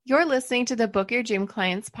You're listening to the Book Your Dream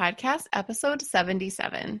Clients podcast, episode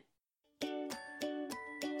 77.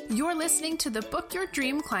 You're listening to the Book Your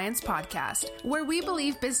Dream Clients podcast, where we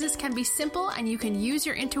believe business can be simple and you can use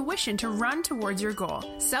your intuition to run towards your goal.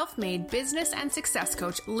 Self-made business and success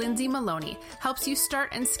coach Lindsay Maloney helps you start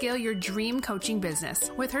and scale your dream coaching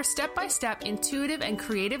business. With her step-by-step intuitive and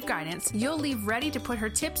creative guidance, you'll leave ready to put her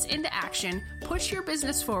tips into action, push your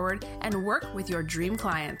business forward, and work with your dream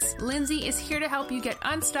clients. Lindsay is here to help you get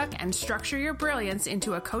unstuck and structure your brilliance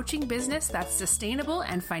into a coaching business that's sustainable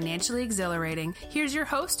and financially exhilarating. Here's your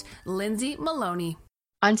host, Lindsay Maloney.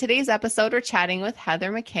 On today's episode, we're chatting with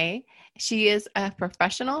Heather McKay. She is a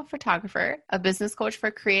professional photographer, a business coach for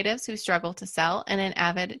creatives who struggle to sell, and an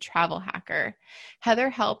avid travel hacker. Heather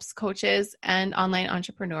helps coaches and online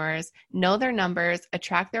entrepreneurs know their numbers,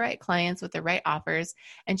 attract the right clients with the right offers,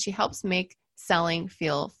 and she helps make selling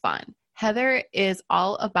feel fun. Heather is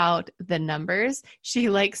all about the numbers. She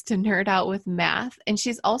likes to nerd out with math, and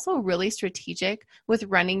she's also really strategic with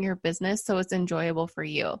running your business so it's enjoyable for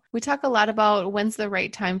you. We talk a lot about when's the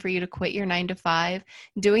right time for you to quit your 9-to-5,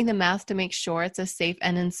 doing the math to make sure it's a safe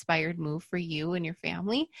and inspired move for you and your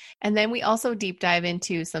family. And then we also deep dive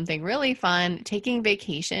into something really fun, taking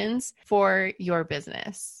vacations for your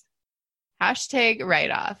business. Hashtag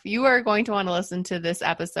write-off. You are going to want to listen to this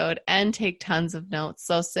episode and take tons of notes.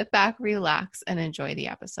 So sit back, relax, and enjoy the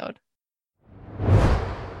episode.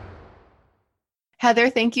 Heather,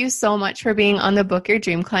 thank you so much for being on the Book Your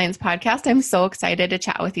Dream Clients podcast. I'm so excited to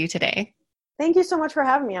chat with you today. Thank you so much for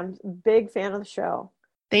having me. I'm a big fan of the show.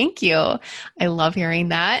 Thank you. I love hearing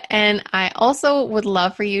that. And I also would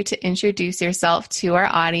love for you to introduce yourself to our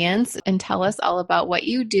audience and tell us all about what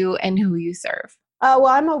you do and who you serve. Well,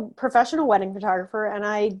 I'm a professional wedding photographer, and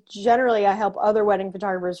I help other wedding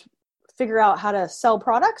photographers figure out how to sell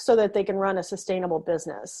products so that they can run a sustainable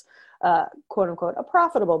business, quote unquote, a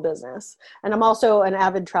profitable business. And I'm also an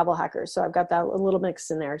avid travel hacker, so I've got that a little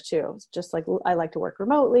mix in there too. It's just like I like to work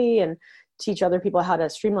remotely and teach other people how to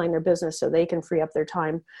streamline their business so they can free up their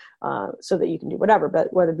time so that you can do whatever,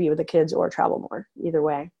 but whether it be with the kids or travel more, either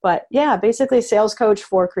way. But yeah, basically a sales coach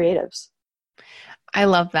for creatives. I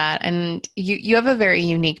love that. And you have a very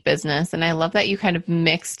unique business, and I love that you kind of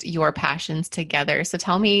mixed your passions together. So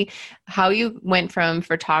tell me how you went from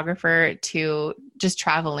photographer to just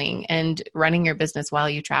traveling and running your business while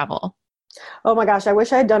you travel. Oh my gosh, I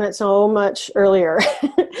wish I had done it so much earlier.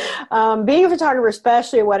 Being a photographer,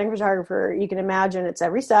 especially a wedding photographer, you can imagine it's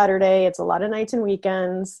every Saturday. It's a lot of nights and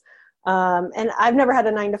weekends. And I've never had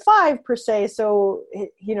a 9-to-5 per se. So,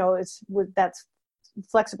 that's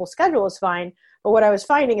flexible schedule is fine. But what I was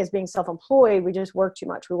finding is being self-employed, we just work too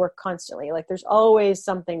much. We work constantly. Like there's always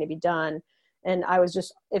something to be done. And I was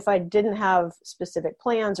just, if I didn't have specific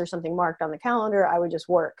plans or something marked on the calendar, I would just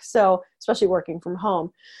work. So especially working from home.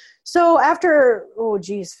 So after,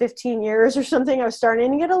 15 years or something, I was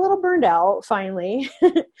starting to get a little burned out finally.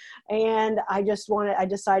 And I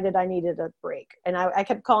decided I needed a break. And I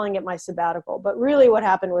kept calling it my sabbatical. But really what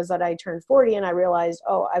happened was that I turned 40 and I realized,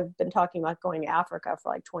 I've been talking about going to Africa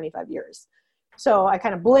for like 25 years. So I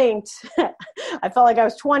kind of blinked. I felt like I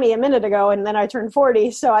was 20 a minute ago, and then I turned 40.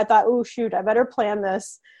 So I thought, I better plan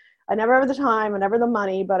this. I never have the time, I never have the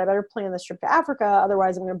money, but I better plan this trip to Africa.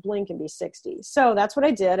 Otherwise, I'm going to blink and be 60. So that's what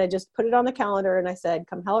I did. I just put it on the calendar, and I said,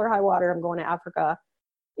 come hell or high water, I'm going to Africa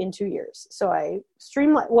in 2 years. So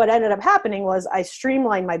what ended up happening was I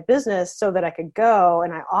streamlined my business so that I could go,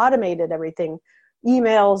 and I automated everything,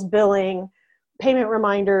 emails, billing, payment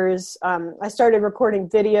reminders. I started recording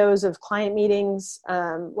videos of client meetings,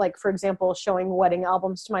 like for example, showing wedding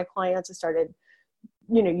albums to my clients. I started,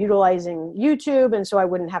 utilizing YouTube. And so I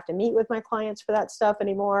wouldn't have to meet with my clients for that stuff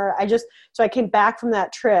anymore. So I came back from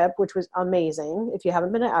that trip, which was amazing. If you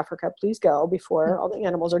haven't been to Africa, please go before all the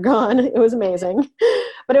animals are gone. It was amazing.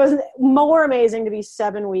 But it was more amazing to be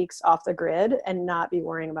 7 weeks off the grid and not be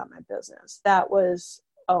worrying about my business. That was,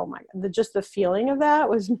 oh my God, just the feeling of that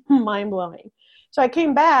was mind blowing. So I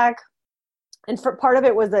came back, and for part of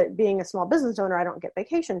it was that being a small business owner, I don't get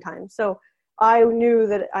vacation time. So I knew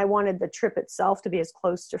that I wanted the trip itself to be as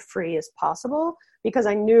close to free as possible, because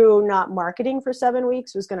I knew not marketing for 7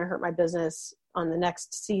 weeks was going to hurt my business on the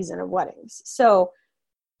next season of weddings. So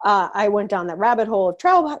I went down that rabbit hole of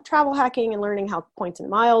travel hacking and learning how points and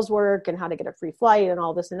miles work and how to get a free flight and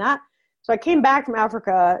all this and that. So I came back from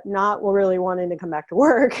Africa not really wanting to come back to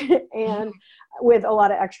work and with a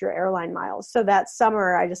lot of extra airline miles. So that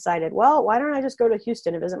summer I decided, well, why don't I just go to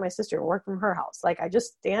Houston and visit my sister and work from her house? Like I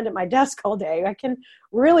just stand at my desk all day. I can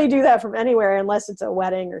really do that from anywhere unless it's a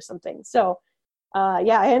wedding or something. So I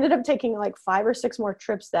ended up taking like 5 or 6 more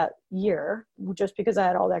trips that year just because I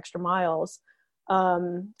had all the extra miles.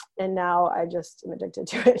 And now I just am addicted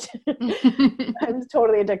to it. I'm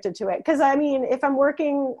totally addicted to it. Cause I mean, if I'm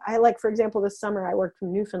working, for example, this summer I worked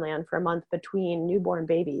from Newfoundland for a month between newborn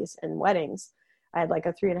babies and weddings. I had like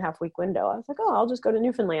a 3.5 week window. I was like, oh, I'll just go to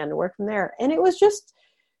Newfoundland and work from there. And it was just,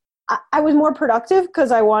 I was more productive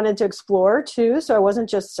because I wanted to explore too. So I wasn't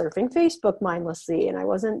just surfing Facebook mindlessly and I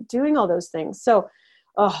wasn't doing all those things. So,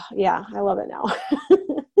 oh yeah, I love it now.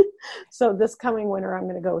 So this coming winter, I'm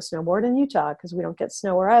going to go snowboard in Utah because we don't get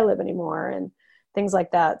snow where I live anymore and things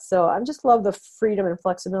like that. So I just love the freedom and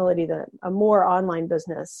flexibility that a more online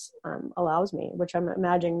business allows me, which I'm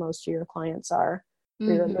imagining most of your clients are.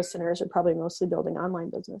 Your listeners are probably mostly building online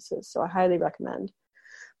businesses. So I highly recommend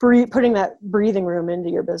putting that breathing room into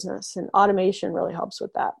your business, and automation really helps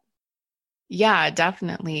with that. Yeah,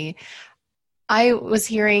 definitely. I was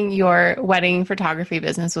hearing your wedding photography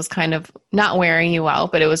business was kind of not wearing you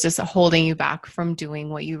out, but it was just holding you back from doing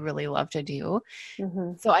what you really love to do.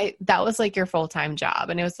 So that was like your full-time job.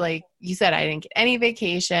 And it was like you said, I didn't get any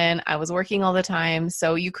vacation. I was working all the time.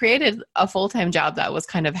 So you created a full-time job that was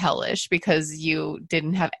kind of hellish because you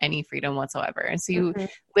didn't have any freedom whatsoever. And so you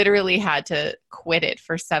literally had to quit it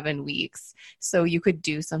for 7 weeks so you could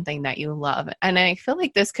do something that you love. And I feel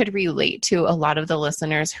like this could relate to a lot of the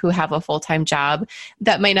listeners who have a full-time job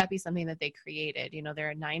that might not be something that they created. You know,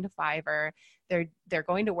 they're a 9-to-5er. They're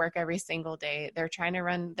going to work every single day. They're trying to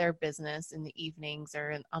run their business in the evenings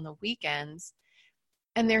or on the weekends.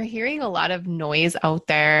 And they're hearing a lot of noise out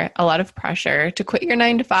there, a lot of pressure to quit your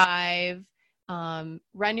 9-to-5,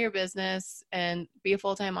 run your business and be a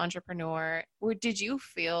full-time entrepreneur. Or did you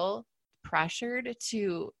feel pressured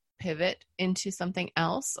to pivot into something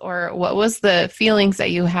else? Or what was the feelings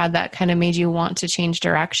that you had that kind of made you want to change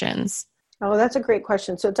directions? Oh, that's a great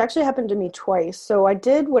question. So it's actually happened to me twice. So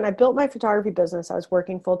when I built my photography business, I was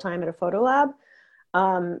working full-time at a photo lab.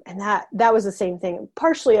 And that was the same thing.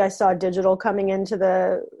 Partially, I saw digital coming into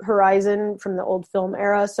the horizon from the old film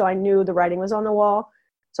era. So I knew the writing was on the wall.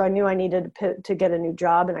 So I knew I needed to get a new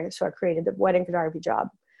job. And so I created the wedding photography job.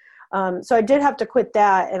 So I did have to quit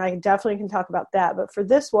that, and I definitely can talk about that. But for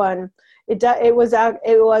this one, it was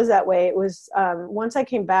that way. It was once I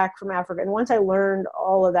came back from Africa, and once I learned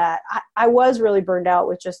all of that, I was really burned out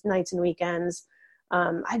with just nights and weekends.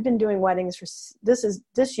 I'd been doing weddings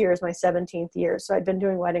this year is my 17th year, so I'd been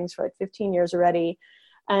doing weddings for like 15 years already.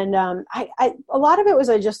 And a lot of it was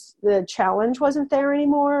the challenge wasn't there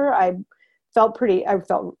anymore. I felt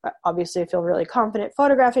obviously I feel really confident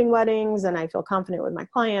photographing weddings, and I feel confident with my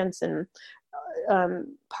clients. And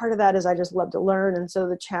part of that is I just love to learn. And so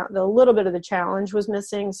the little bit of the challenge was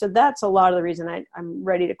missing. So that's a lot of the reason I'm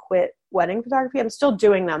ready to quit wedding photography. I'm still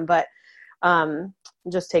doing them, but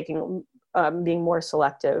just being more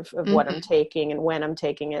selective of what I'm taking and when I'm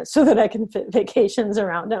taking it so that I can fit vacations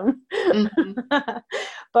around them.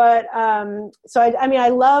 But, so I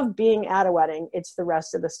love being at a wedding. It's the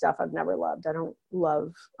rest of the stuff I've never loved.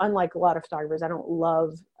 Unlike a lot of photographers, I don't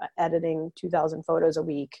love editing 2,000 photos a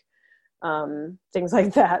week. Things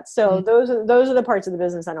like that. So those are the parts of the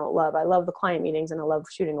business I don't love. I love the client meetings and I love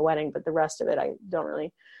shooting a wedding, but the rest of it,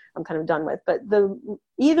 I'm kind of done with. But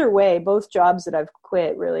either way, both jobs that I've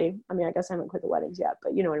quit really, I guess I haven't quit the weddings yet,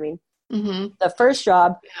 but you know what I mean? The first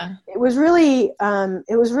job, it was really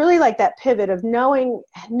like that pivot of knowing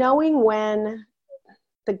when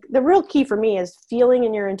the real key for me is feeling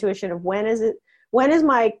in your intuition of when is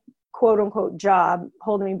my quote unquote job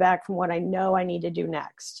holding me back from what I know I need to do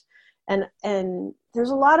next. And there's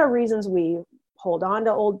a lot of reasons we hold on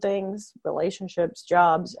to old things, relationships,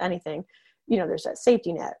 jobs, anything. There's that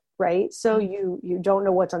safety net, right? So you don't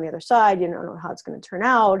know what's on the other side. You don't know how it's going to turn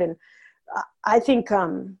out. And I think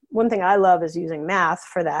one thing I love is using math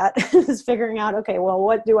for that, is figuring out, okay, well,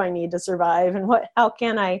 what do I need to survive and how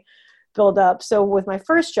can I build up? So with my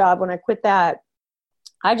first job, when I quit that,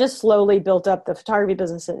 I just slowly built up the photography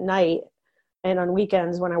business at night and on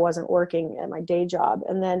weekends when I wasn't working at my day job.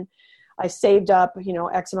 And then I saved up,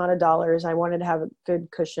 X amount of dollars. I wanted to have a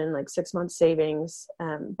good cushion, like 6 months savings.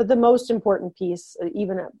 But the most important piece,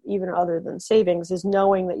 even other than savings, is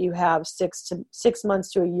knowing that you have 6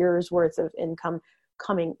 months to a year's worth of income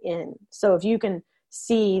coming in. So if you can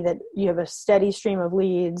see that you have a steady stream of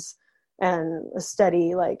leads and a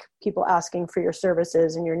steady, like, people asking for your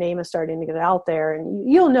services and your name is starting to get out there, and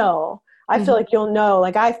you'll know. I feel like you'll know.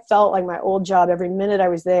 Like, I felt like my old job, every minute I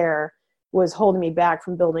was there, was holding me back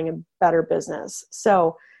from building a better business.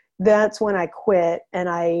 So that's when I quit, and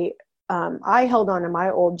I held on to my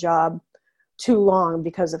old job too long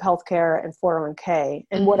because of healthcare and 401k.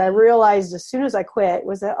 And what I realized as soon as I quit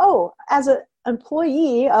was that, as an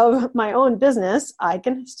employee of my own business, I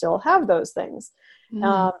can still have those things.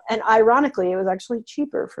 And ironically, it was actually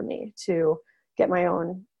cheaper for me to get my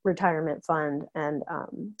own retirement fund and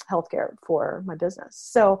healthcare for my business.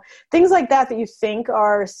 So things like that you think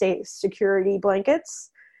are safe security blankets,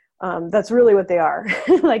 that's really what they are.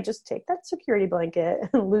 Like, just take that security blanket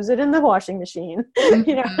and lose it in the washing machine,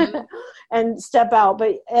 you know, and step out.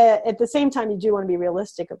 But at the same time, you do want to be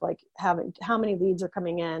realistic of like having how many leads are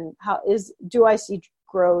coming in. Do I see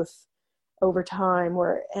growth over time?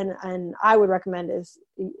 And I would recommend is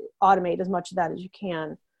automate as much of that as you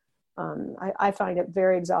can. I find it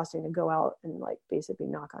very exhausting to go out and like basically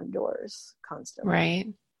knock on doors constantly. Right.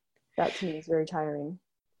 That to me is very tiring.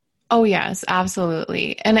 Oh yes,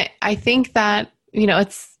 absolutely. And I think that, you know,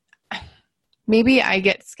 maybe I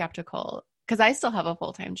get skeptical because I still have a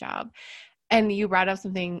full-time job. And you brought up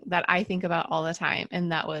something that I think about all the time.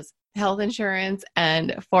 And that was health insurance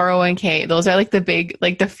and 401k. Those are like the big,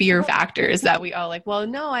 like the fear factors that we all like, well,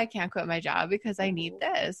 no, I can't quit my job because I need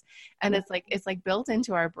this. And it's like built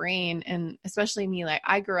into our brain. And especially me, like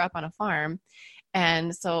I grew up on a farm.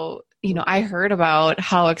 And so, you know, I heard about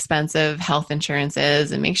how expensive health insurance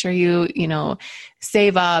is and make sure you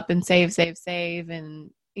save up and save.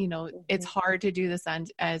 And, you know, it's hard to do this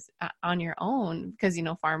on your own because, you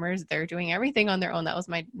know, farmers, they're doing everything on their own. That's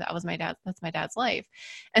my dad's life.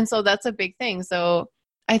 And so that's a big thing. So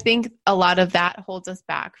I think a lot of that holds us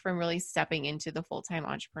back from really stepping into the full-time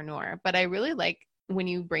entrepreneur. But I really like when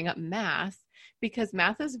you bring up math, because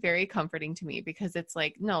math is very comforting to me because it's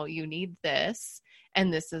like, no, you need this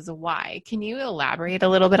and this is why. Can you elaborate a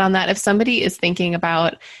little bit on that? If somebody is thinking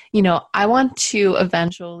about, you know, I want to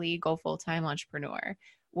eventually go full-time entrepreneur,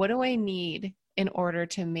 what do I need in order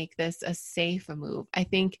to make this a safe move? I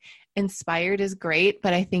think inspired is great,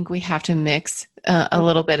 but I think we have to mix a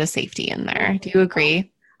little bit of safety in there. Do you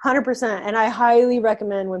agree? 100%. And I highly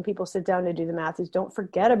recommend when people sit down to do the math is don't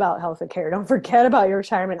forget about health care. Don't forget about your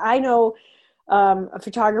retirement. I know a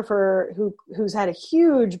photographer who's had a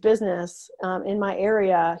huge business in my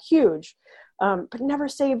area, huge, but never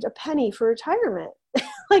saved a penny for retirement.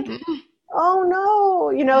 Like, oh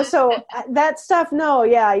no, you know, so that stuff, no,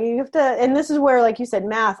 yeah, you have to, and this is where, like you said,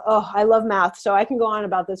 math, oh, I love math, so I can go on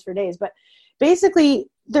about this for days, but basically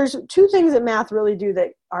there's two things that math really do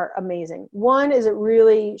that are amazing. One is it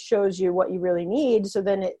really shows you what you really need, so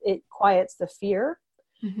then it quiets the fear.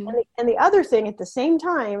 Mm-hmm. And the other thing at the same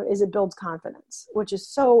time is it builds confidence, which is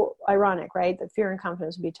so ironic, right? That fear and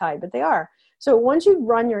confidence would be tied, but they are. So once you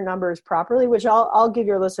run your numbers properly, which I'll give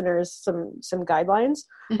your listeners some guidelines,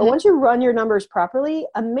 mm-hmm. but once you run your numbers properly,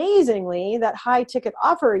 amazingly, that high ticket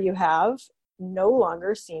offer you have no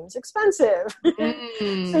longer seems expensive.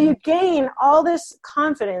 So you gain all this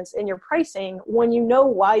confidence in your pricing when you know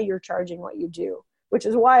why you're charging what you do, which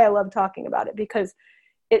is why I love talking about it, because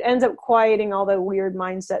it ends up quieting all the weird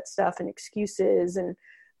mindset stuff and excuses and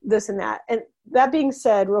this and that. And that being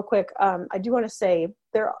said, real quick, I do want to say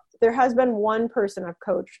there has been one person I've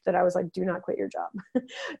coached that I was like, do not quit your job.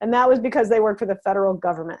 And that was because they work for the federal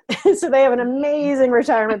government. So they have an amazing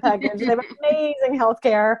retirement package. They have amazing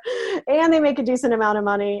healthcare, and they make a decent amount of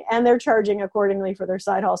money, and they're charging accordingly for their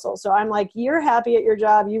side hustle. So I'm like, you're happy at your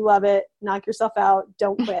job. You love it. Knock yourself out.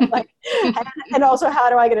 Don't quit. Like, and also,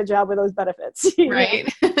 how do I get a job with those benefits? Right.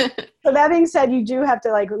 So that being said, you do have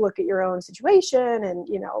to like look at your own situation and,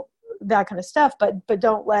 you know, that kind of stuff, but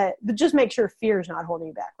just make sure fear is not holding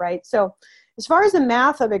you back. Right. So as far as the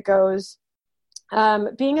math of it goes,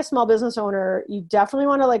 being a small business owner, you definitely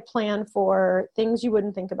want to like plan for things you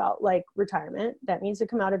wouldn't think about, like retirement that needs to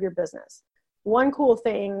come out of your business. One cool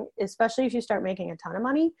thing, especially if you start making a ton of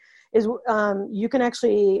money, is you can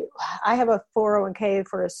actually, I have a 401k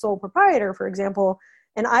for a sole proprietor, for example,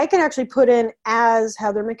 and I can actually put in as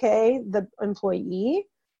Heather McKay, the employee,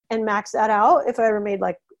 and max that out if I ever made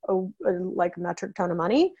like a metric ton of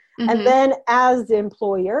money. Mm-hmm. And then as the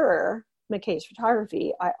employer, McKay's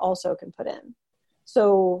Photography, I also can put in.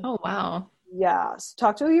 So, oh, wow. Yes.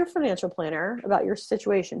 Talk to your financial planner about your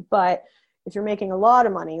situation. But if you're making a lot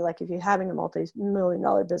of money, like if you're having a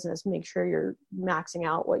multi-million-dollar business, make sure you're maxing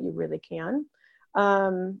out what you really can.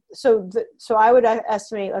 So I would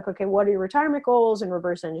estimate like, okay, what are your retirement goals, and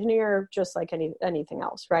reverse engineer just like anything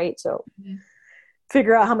else, right? So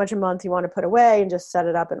figure out how much a month you want to put away and just set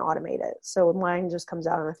it up and automate it. So mine just comes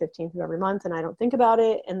out on the 15th of every month and I don't think about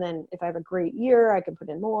it. And then if I have a great year, I can put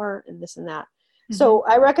in more and this and that. Mm-hmm. So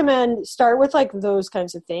I recommend start with like those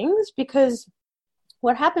kinds of things, because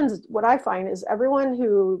what I find is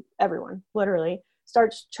everyone literally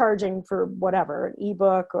starts charging for whatever, an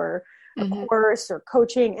ebook or a course or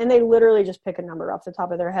coaching, and they literally just pick a number off the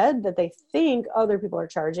top of their head that they think other people are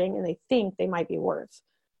charging and they think they might be worth.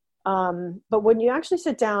 But when you actually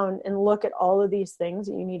sit down and look at all of these things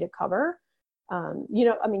that you need to cover, I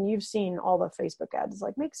mean, you've seen all the Facebook ads,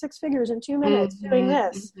 like make 6 figures in 2 minutes doing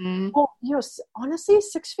this. Well, honestly,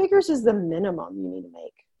 6 figures is the minimum you need to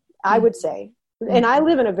make, I would say. And I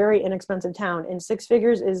live in a very inexpensive town, and 6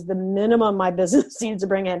 figures is the minimum my business needs to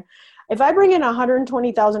bring in. If I bring in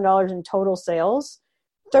 $120,000 in total sales,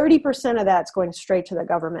 30% of that's going straight to the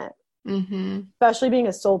government, especially being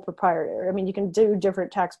a sole proprietor. I mean, you can do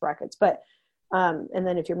different tax brackets, but and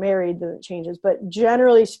then if you're married, then it changes. But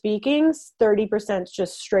generally speaking, 30% is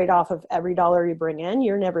just straight off of every dollar you bring in,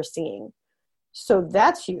 you're never seeing. So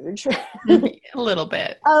that's huge. A little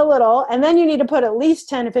bit. A little. And then you need to put at least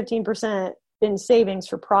 10 to 15% in savings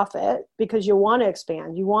for profit, because you want to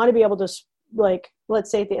expand. You want to be able to, like,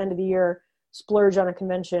 let's say at the end of the year, splurge on a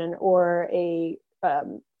convention or a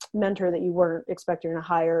mentor that you weren't expecting to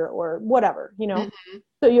hire or whatever,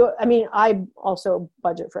 So I also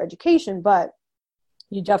budget for education, but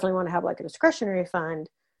you definitely want to have like a discretionary fund,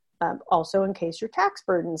 also in case your tax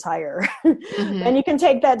burden's higher. And you can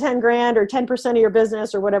take that 10 grand or 10% of your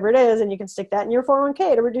business or whatever it is, and you can stick that in your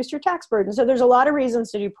 401k to reduce your tax burden. So there's a lot of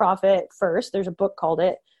reasons to do profit first. There's a book called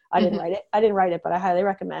it. I didn't write it, but I highly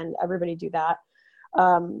recommend everybody do that.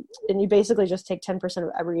 And you basically just take 10% of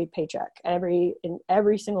every paycheck, every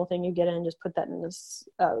single thing you get in, just put that in this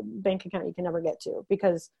bank account you can never get to,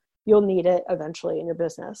 because you'll need it eventually in your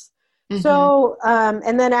business. So,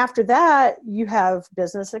 and then after that, you have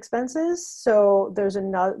business expenses. So there's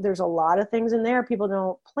a lot of things in there people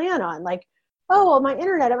don't plan on, like, oh, well, my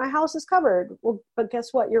internet at my house is covered. Well, but guess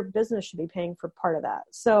what? Your business should be paying for part of that.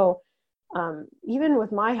 So, even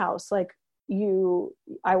with my house, like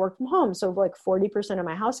I work from home. So like 40% of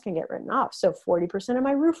my house can get written off. So 40% of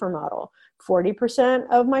my roof remodel, 40%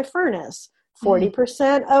 of my furnace,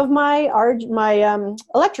 40% of my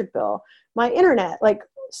electric bill, my internet, like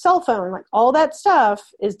cell phone, like all that stuff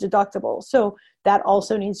is deductible. So that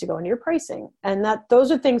also needs to go into your pricing. And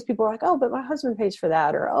those are things people are like, oh, but my husband pays for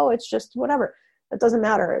that, or, oh, it's just whatever. That doesn't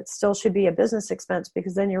matter. It still should be a business expense,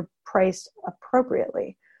 because then you're priced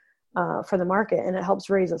appropriately for the market, and it helps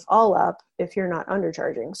raise us all up if you're not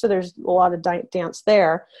undercharging. So there's a lot of dance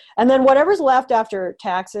there. And then whatever's left after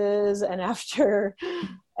taxes and after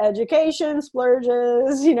education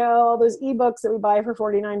splurges, all those ebooks that we buy for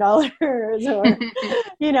 $49,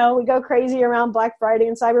 or, we go crazy around Black Friday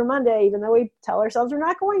and Cyber Monday, even though we tell ourselves we're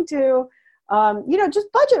not going to,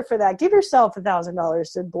 just budget for that. Give yourself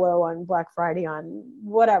 $1,000 to blow on Black Friday on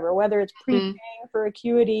whatever, whether it's prepaying for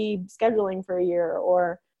Acuity, scheduling for a year,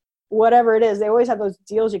 or whatever it is. They always have those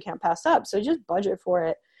deals you can't pass up. So just budget for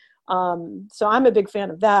it. So I'm a big fan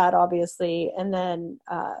of that, obviously. And then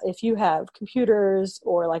if you have computers,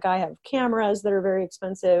 or like I have cameras that are very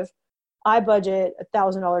expensive, I budget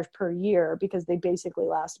 $1,000 per year, because they basically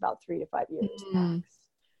last about 3 to 5 years max.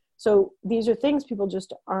 So these are things people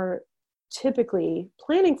just aren't typically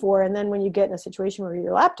planning for. And then when you get in a situation where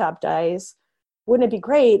your laptop dies, wouldn't it be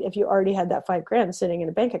great if you already had that $5 grand sitting in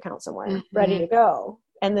a bank account somewhere ready to go?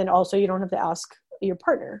 And then also you don't have to ask your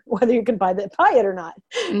partner whether you can buy it or not.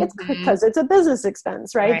 It's because it's a business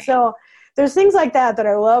expense, right? So there's things like that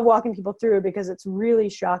I love walking people through, because it's really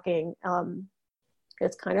shocking.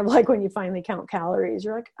 It's kind of like when you finally count calories,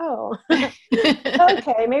 you're like, oh,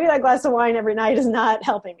 okay, maybe that glass of wine every night is not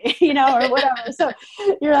helping me, or whatever. So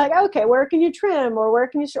you're like, okay, where can you trim, or where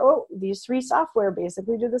can you show? Oh, these 3 software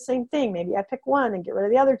basically do the same thing. Maybe I pick one and get rid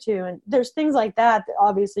of the other 2. And there's things like that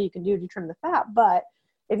obviously you can do to trim the fat, but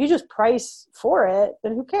if you just price for it,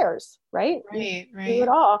 then who cares, right? Right. Do it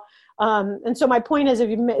all. And so my point is, if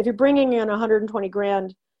you're bringing in 120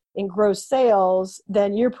 grand in gross sales,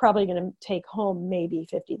 then you're probably going to take home maybe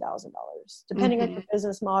 $50,000, depending on your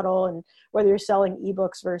business model and whether you're selling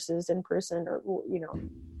ebooks versus in person, or,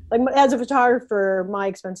 like as a photographer, my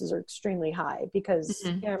expenses are extremely high, because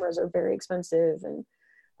cameras are very expensive, and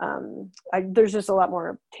there's just a lot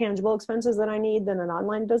more tangible expenses that I need than an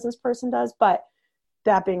online business person does. But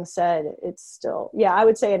that being said, it's still, I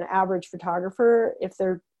would say an average photographer, if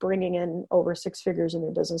they're bringing in over 6 figures in their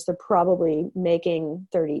business, they're probably making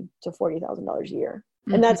 $30,000 to $40,000 a year.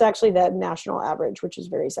 And that's actually the national average, which is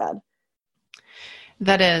very sad.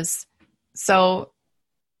 That is. So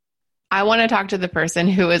I want to talk to the person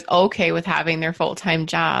who is okay with having their full-time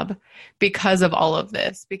job because of all of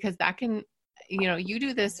this, because that can, you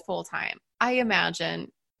do this full-time. I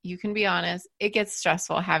imagine, you can be honest, it gets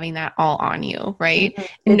stressful having that all on you, right?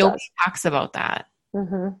 And nobody talks about that.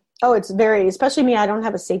 Oh, it's very, especially me, I don't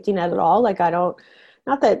have a safety net at all. Like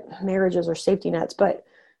not that marriages are safety nets, but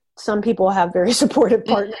some people have very supportive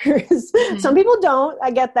partners. Some people don't.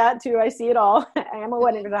 I get that too. I see it all. I am a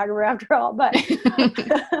wedding photographer after all, but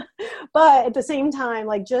but at the same time,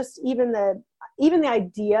 like just even the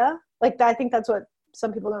idea, like I think that's what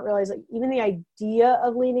some people don't realize. Like even the idea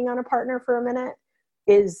of leaning on a partner for a minute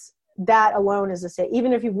is that alone is a safe.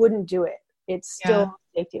 Even if you wouldn't do it, it's still a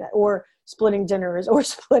safety net. Or splitting dinners or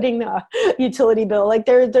splitting the utility bill. Like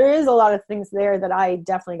there is a lot of things there that I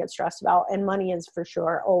definitely get stressed about, and money is for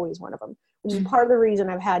sure always one of them, which is part of the reason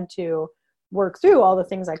I've had to work through all the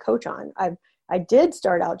things I coach on. I did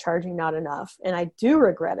start out charging not enough, and I do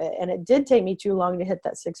regret it. And it did take me too long to hit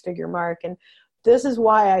that 6-figure mark. And this is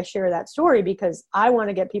why I share that story, because I want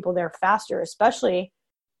to get people there faster, especially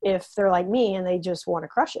if they're like me and they just want to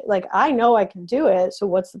crush it. Like, I know I can do it. So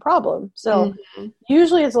what's the problem? So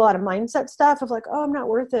usually it's a lot of mindset stuff of like, oh, I'm not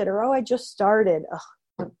worth it. Or, oh, I just started.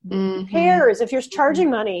 Who cares? If you're charging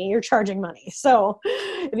money, you're charging money. So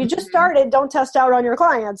if you just started, don't test out on your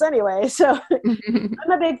clients anyway. So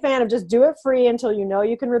I'm a big fan of just do it free until you know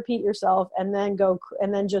you can repeat yourself, and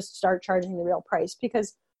then just start charging the real price.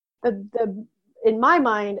 Because in my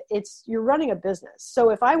mind, you're running a business. So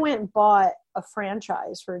if I went and bought a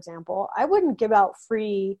franchise, for example, I wouldn't give out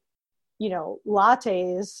free,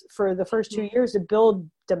 lattes for the first 2 years to build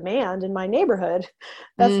demand in my neighborhood.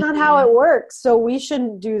 That's not how it works. So we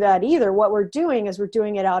shouldn't do that either. What we're doing is we're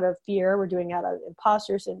doing it out of fear. We're doing it out of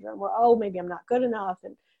imposter syndrome, where, oh, maybe I'm not good enough,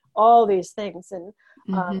 and all these things. And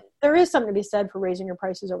there is something to be said for raising your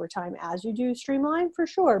prices over time as you do streamline, for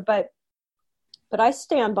sure. But I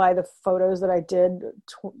stand by the photos that I did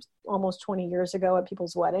almost 20 years ago at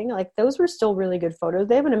people's wedding. Like, those were still really good photos.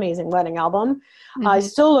 They have an amazing wedding album. I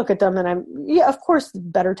still look at them and of course,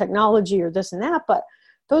 better technology or this and that, but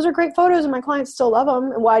those are great photos and my clients still love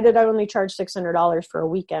them. And why did I only charge $600 for a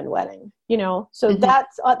weekend wedding? So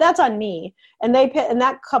that's on me. And and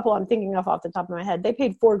that couple I'm thinking of off the top of my head, they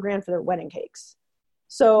paid $4,000 for their wedding cakes.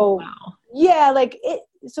 So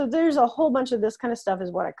so there's a whole bunch of this kind of stuff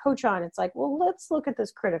is what I coach on. It's like, well, let's look at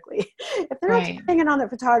this critically. If they're not spending it on the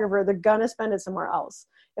photographer, they're going to spend it somewhere else.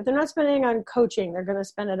 If they're not spending it on coaching, they're going to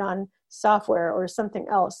spend it on software or something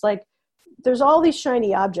else. Like, there's all these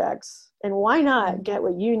shiny objects, and why not get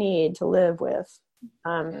what you need to live with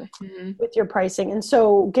your pricing? And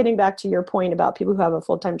so getting back to your point about people who have a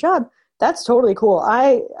full-time job, that's totally cool.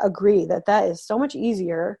 I agree that is so much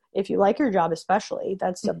easier if you like your job, especially.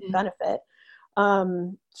 That's a benefit.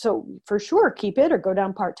 So for sure, keep it or go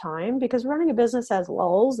down part-time, because running a business has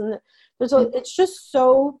lulls, and it's just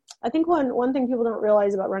so, I think one thing people don't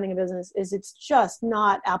realize about running a business is it's just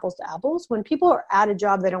not apples to apples. When people are at a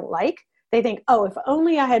job they don't like, they think, oh, if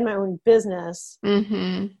only I had my own business.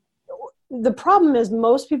 The problem is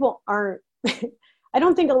most people aren't, I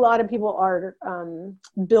don't think a lot of people are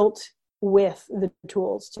built with the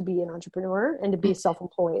tools to be an entrepreneur and to be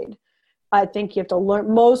self-employed. I think you have to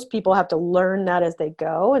learn, most people have to learn that as they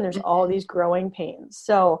go, and there's all these growing pains.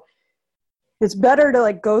 So it's better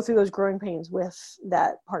to go through those growing pains with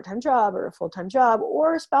that part-time job or a full-time job,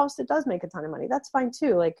 or a spouse that does make a ton of money. That's fine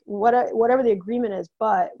too. Whatever the agreement is,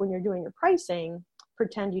 but when you're doing your pricing,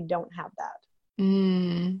 pretend you don't have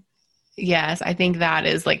that. Yes, I think that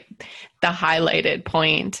is the highlighted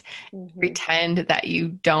point. Pretend that you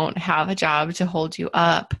don't have a job to hold you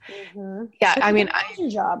up. Yeah, I mean, your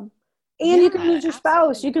job. And you can lose your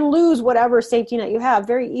spouse. You can lose whatever safety net you have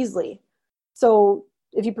very easily. So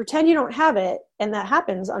if you pretend you don't have it, and that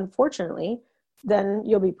happens, unfortunately, then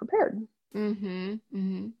you'll be prepared.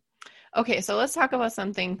 Okay, so let's talk about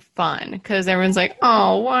something fun, because everyone's like,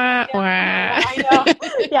 oh, wah, wah. I know.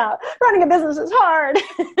 Yeah, running a business is hard.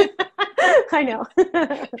 I know.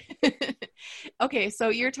 Okay, so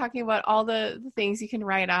you're talking about all the things you can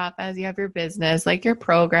write off as you have your business, like your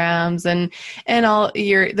programs and all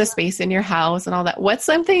the space in your house and all that. What's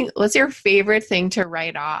your favorite thing to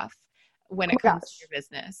write off when it comes to your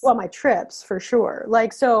business? Well, my trips, for sure.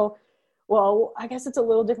 Well, I guess it's a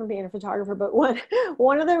little different being a photographer, but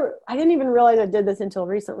I didn't even realize I did this until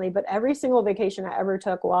recently, but every single vacation I ever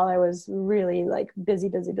took while I was really busy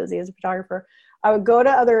as a photographer, I would go to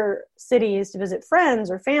other cities to visit friends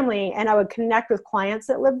or family, and I would connect with clients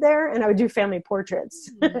that lived there, and I would do family portraits.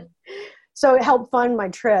 So it helped fund my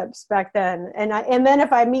trips back then. And then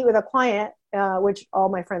if I meet with a client, which all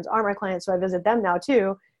my friends are my clients, so I visit them now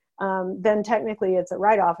too, then technically it's a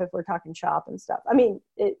write-off if we're talking shop and stuff. I mean,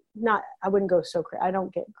 I wouldn't go so crazy. I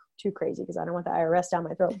don't get too crazy because I don't want the IRS down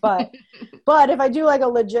my throat. But if I do a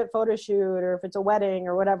legit photo shoot, or if it's a wedding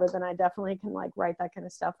or whatever, then I definitely can write that kind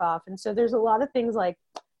of stuff off. And so there's a lot of things like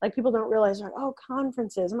people don't realize, oh,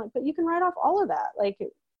 conferences. I'm like, but you can write off all of that.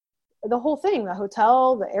 the whole thing, the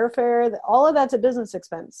hotel, the airfare, all of that's a business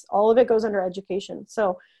expense. All of it goes under education.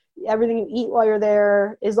 So everything you eat while you're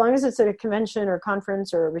there, as long as it's at a convention or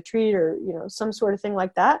conference or a retreat or, some sort of thing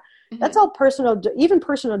like that, that's all personal, even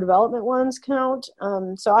personal development ones count.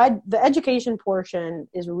 The education portion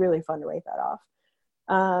is really fun to write that off.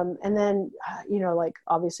 And then, like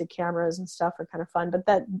obviously cameras and stuff are kind of fun, but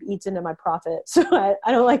that eats into my profit. So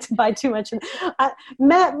I don't like to buy too much.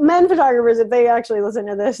 Men photographers, if they actually listen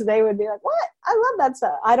to this, they would be like, what? I love that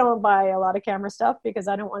stuff. I don't buy a lot of camera stuff because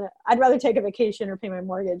I don't want to, I'd rather take a vacation or pay my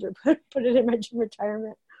mortgage or put it in my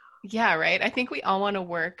retirement. Yeah, right. I think we all want to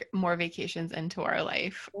work more vacations into our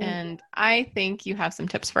life. And I think you have some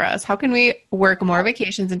tips for us. How can we work more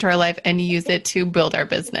vacations into our life and use it to build our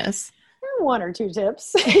business? One or two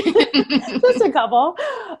tips, just a couple.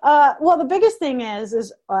 Well, the biggest thing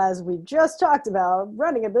is as we just talked about,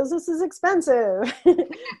 running a business is expensive.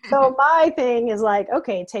 So my thing is like,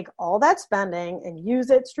 okay, take all that spending and use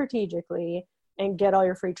it strategically and get all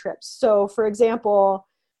your free trips. So for example,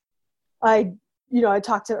 I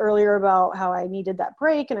talked earlier about how I needed that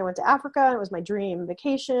break and I went to Africa and it was my dream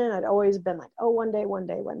vacation. I'd always been like, oh, one day.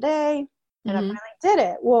 And I finally did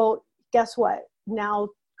it. Well, guess what? Now,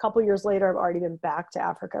 couple years later, I've already been back to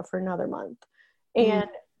Africa for another month. And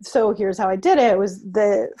so here's how I did it. It was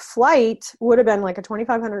the flight would have been like a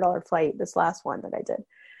 $2,500 flight, this last one that I did.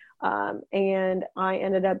 And I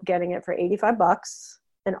ended up getting it for $85.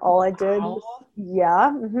 And all I did was,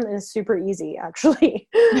 and it's super easy, actually.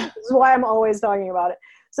 This is why I'm always talking about it.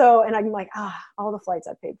 So, and I'm like, all the flights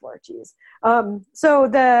I paid for, geez. So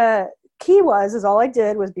the key is all I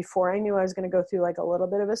did was, before I knew I was going to go through like a little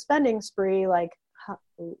bit of a spending spree, like,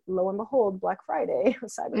 lo and behold, Black Friday,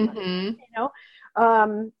 Cyber Monday,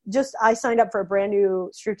 I signed up for a brand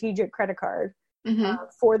new strategic credit card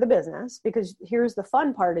for the business, because here's the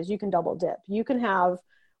fun part is you can double dip. You can have,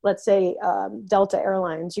 let's say, Delta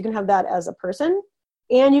Airlines, you can have that as a person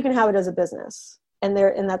and you can have it as a business, and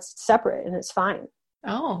that's separate and it's fine.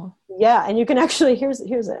 Oh, yeah. And you can actually, here's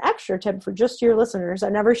an extra tip for just your listeners. I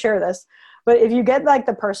never share this, but if you get like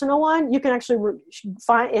the personal one, you can actually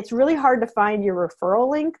find, it's really hard to find your referral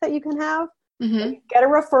link that you can have. You get a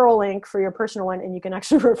referral link for your personal one and you can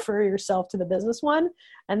actually refer yourself to the business one.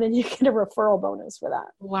 And then you get a referral bonus for that.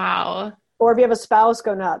 Wow. Or if you have a spouse,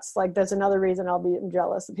 go nuts. Like that's another reason I'm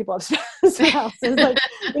jealous that people have spouses. Like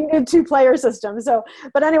you can do 2-player system. So,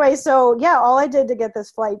 but anyway, so yeah, all I did to get this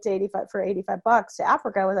flight to $85 to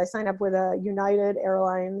Africa was I signed up with a United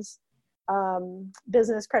Airlines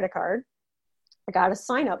business credit card. I got a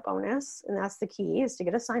sign-up bonus, and that's the key, is to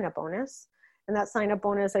get a sign-up bonus. And that sign-up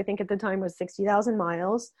bonus, I think at the time, was 60,000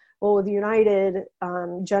 miles. Well, with United,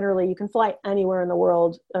 generally, you can fly anywhere in the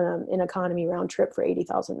world in economy round trip for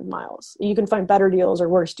 80,000 miles. You can find better deals or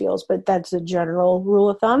worse deals, but that's a general rule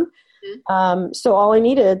of thumb. So all I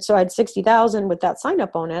needed, so I had 60,000 with that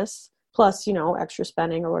sign-up bonus, plus, extra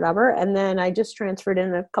spending or whatever. And then I just transferred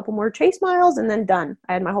in a couple more Chase miles and then done.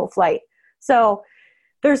 I had my whole flight. So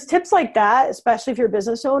there's tips like that, especially if you're a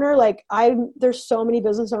business owner. Like there's so many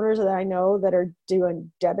business owners that I know that are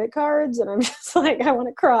doing debit cards, and I'm just like, I want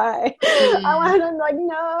to cry. I'm like,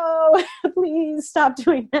 no, please stop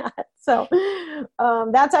doing that. So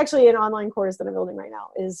that's actually an online course that I'm building right now,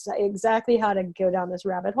 is exactly how to go down this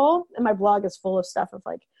rabbit hole. And my blog is full of stuff of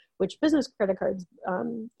like which business credit cards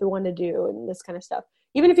the one to do and this kind of stuff.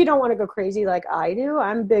 Even if you don't want to go crazy like I do,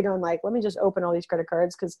 I'm big on like, let me just open all these credit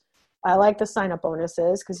cards because I like the sign-up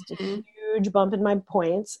bonuses because it's a huge bump in my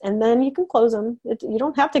points. And then you can close them. You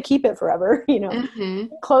don't have to keep it forever,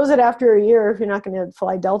 Close it after a year if you're not going to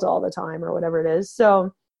fly Delta all the time or whatever it is.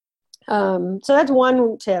 So that's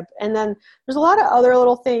one tip. And then there's a lot of other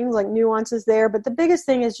little things like nuances there. But the biggest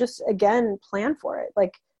thing is just, again, plan for it.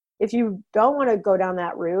 Like if you don't want to go down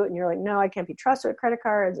that route and you're like, no, I can't be trusted with credit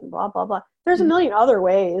cards and blah, blah, blah. There's a million other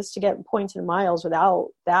ways to get points and miles without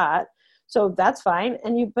that. So that's fine.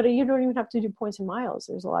 But you don't even have to do points and miles.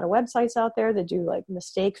 There's a lot of websites out there that do like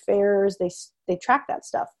mistake fares. They track that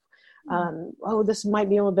stuff. This might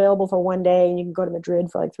be available for one day and you can go to Madrid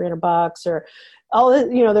for like $300 or all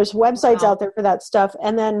there's websites out there for that stuff.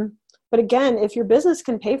 And then, but again, if your business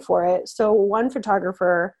can pay for it. So one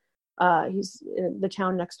photographer, he's in the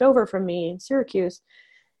town next over from me in Syracuse.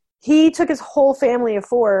 He took his whole family of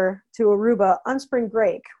 4 to Aruba on spring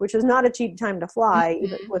break, which is not a cheap time to fly,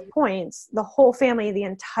 even with points. The whole family, the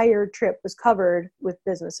entire trip was covered with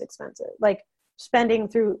business expenses, like spending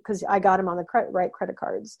through, because I got him on the right credit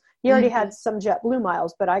cards. He already had some JetBlue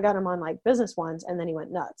miles, but I got him on like business ones, and then he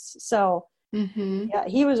went nuts. So yeah,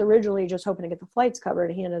 he was originally just hoping to get the flights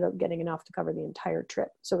covered. He ended up getting enough to cover the entire trip.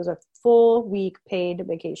 So it was a full week paid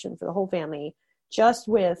vacation for the whole family, just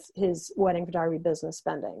with his wedding photography business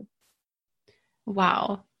spending.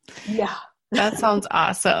 Wow. Yeah. That sounds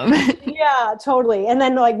awesome. Yeah, totally. And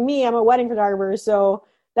then like me, I'm a wedding photographer. So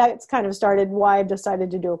that's kind of started why I've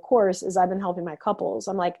decided to do a course is I've been helping my couples.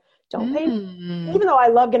 I'm like, don't pay, even though I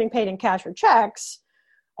love getting paid in cash or checks,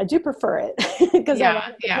 I do prefer it because I don't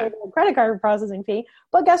have to pay the credit card processing fee.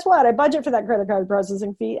 But guess what? I budget for that credit card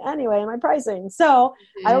processing fee anyway in my pricing. So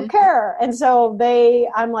I don't care. And so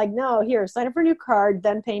I'm like, no, here, sign up for a new card,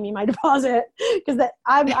 then pay me my deposit. Because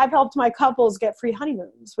I've helped my couples get free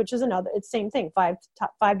honeymoons, which is it's same thing, $5,000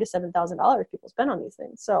 to $7,000 people spend on these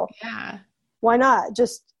things. So why not?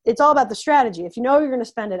 It's all about the strategy. If you know you're going to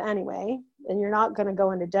spend it anyway, and you're not going to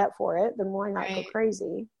go into debt for it, then why not go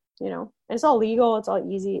crazy? You know, and it's all legal. It's all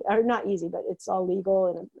easy, or not easy, but it's all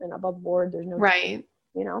legal and above board. There's no,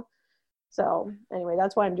 you know? So anyway,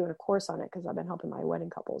 that's why I'm doing a course on it. Cause I've been helping my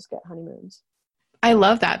wedding couples get honeymoons. I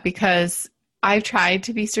love that because I've tried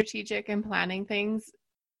to be strategic in planning things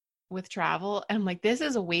with travel. And I'm like, this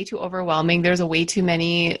is way too overwhelming. There's a way too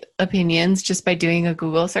many opinions just by doing a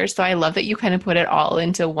Google search. So I love that you kind of put it all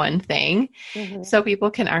into one thing so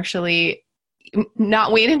people can actually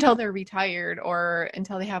not wait until they're retired or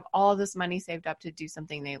until they have all this money saved up to do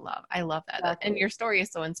something they love. I love that. Exactly. And your story is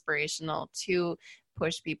so inspirational to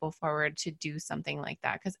push people forward to do something like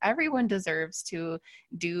that because everyone deserves to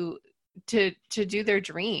do their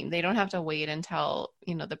dream. They don't have to wait until,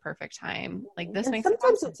 the perfect time. Like this makes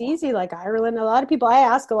sometimes it's easy, like Ireland. I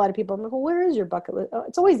ask a lot of people, I'm like, well, where is your bucket list? Oh,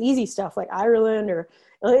 it's always easy stuff like Ireland or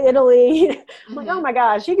Italy. I'm like, oh my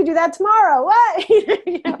gosh, you could do that tomorrow. What?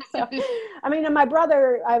 So, I mean, and my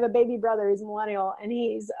brother, I have a baby brother, he's a millennial, and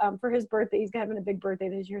he's, for his birthday, he's having a big birthday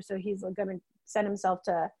this year. So he's going to send himself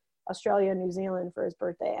to Australia and New Zealand for his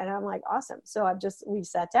birthday. And I'm like, awesome. So we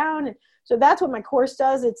sat down. And so that's what my course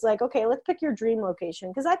does. It's like, okay, let's pick your dream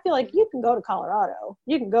location. Cause I feel like you can go to Colorado,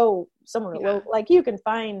 you can go somewhere low, like you can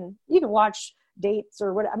watch dates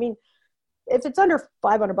or what. I mean, if it's under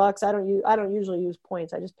 $500, I don't usually use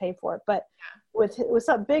points. I just pay for it. But with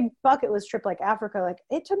some big bucket list trip like Africa, like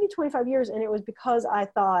it took me 25 years. And it was because I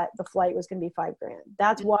thought the flight was going to be $5,000.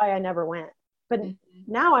 That's why I never went. But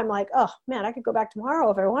now I'm like, oh man, I could go back tomorrow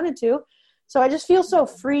if I wanted to. So I just feel so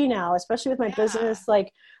free now, especially with my business.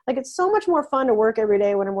 Like it's so much more fun to work every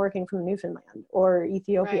day when I'm working from Newfoundland or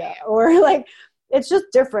Ethiopia or like, it's just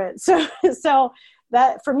different. So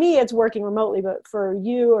that for me, it's working remotely, but for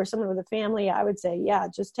you or someone with a family, I would say,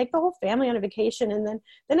 just take the whole family on a vacation. And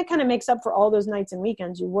then it kind of makes up for all those nights and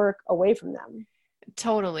weekends you work away from them.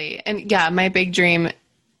 Totally. And my big dream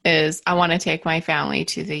is I want to take my family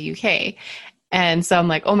to the UK. And so I'm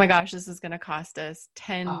like, oh my gosh, this is going to cost us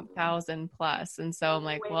 $10,000 plus. And so I'm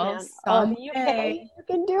like, someday you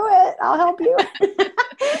can do it. I'll help you.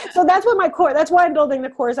 So that's what that's why I'm building the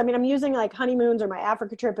course. I mean, I'm using like honeymoons or my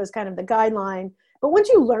Africa trip as kind of the guideline, but once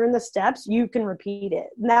you learn the steps, you can repeat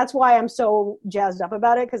it. And that's why I'm so jazzed up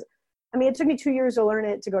about it. Cause I mean, it took me 2 years to learn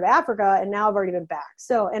it to go to Africa and now I've already been back.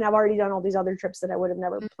 So, and I've already done all these other trips that I would have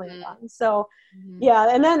never planned on. So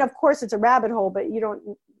and then of course it's a rabbit hole, but you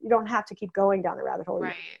don't have to keep going down the rabbit hole.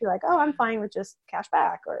 Right. You're like, oh, I'm fine with just cash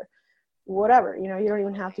back or whatever, you don't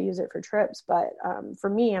even have to use it for trips. But for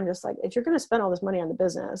me, I'm just like, if you're going to spend all this money on the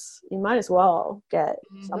business, you might as well get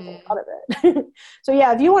something out of it. So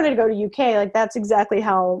if you wanted to go to UK, like that's exactly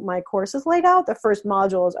how my course is laid out. The first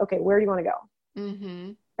module is, okay, where do you want to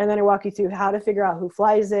go? And then I walk you through how to figure out who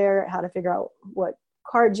flies there, how to figure out what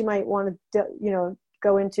cards you might want to,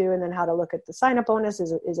 go into, and then how to look at the sign-up bonus.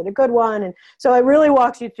 Is it a good one? And so it really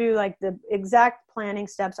walks you through like the exact planning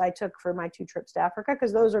steps I took for my 2 trips to Africa,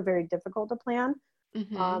 because those are very difficult to plan.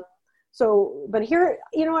 But here,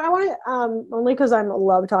 I want to, only because I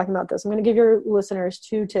love talking about this, I'm going to give your listeners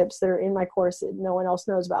 2 tips that are in my course that no one else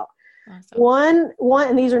knows about. Awesome. One,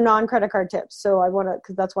 and these are non-credit card tips. So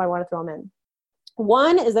because that's why I want to throw them in.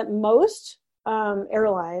 One is that most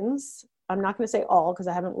airlines, I'm not going to say all because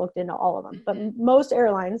I haven't looked into all of them, but most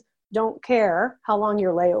airlines don't care how long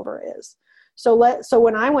your layover is. So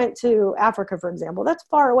when I went to Africa, for example, that's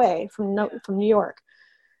far away from New York.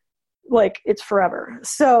 Like it's forever.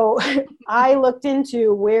 So I looked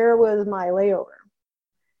into where was my layover,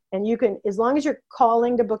 and you can, as long as you're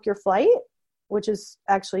calling to book your flight, which is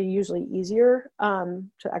actually usually easier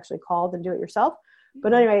to actually call than do it yourself.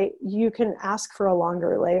 But anyway, you can ask for a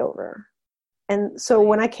longer layover. And so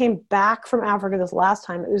when I came back from Africa this last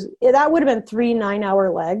time, that would have been 3 9-hour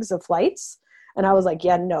legs of flights. And I was like,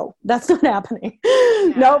 no, that's not happening.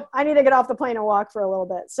 Nope. I need to get off the plane and walk for a little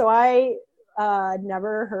bit. So I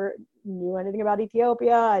never knew anything about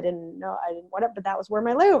Ethiopia. I didn't know, but that was where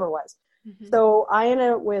my layover was. Mm-hmm. So I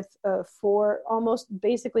ended up with almost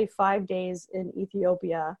basically 5 days in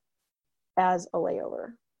Ethiopia as a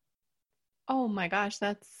layover. Oh my gosh,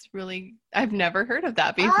 that's really, I've never heard of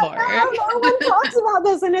that I before. know, no one talks about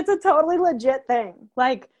this, and it's a totally legit thing.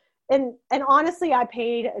 Like, and honestly, I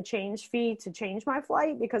paid a change fee to change my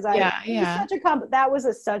flight because that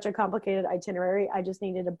was such a complicated itinerary. I just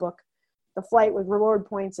needed to book the flight with reward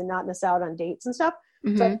points and not miss out on dates and stuff.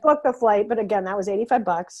 Mm-hmm. So I booked the flight, but again, that was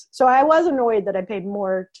 $85. So I was annoyed that I paid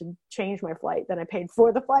more to change my flight than I paid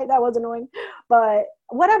for the flight. That was annoying, but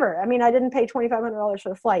whatever. I mean, I didn't pay $2,500 for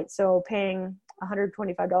the flight. So paying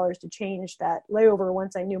 $125 to change that layover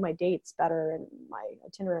once I knew my dates better and my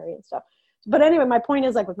itinerary and stuff. But anyway, my point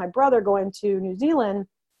is, like, with my brother going to New Zealand,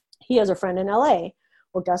 he has a friend in LA.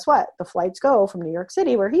 Well, guess what? The flights go from New York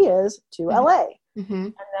City, where he is, to LA, mm-hmm.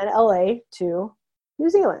 and then LA to New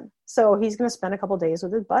Zealand. So he's going to spend a couple days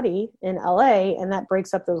with his buddy in LA, and that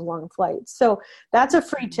breaks up those long flights. So that's a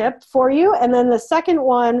free tip for you. And then the second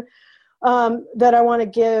one that I want to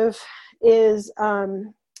give is, of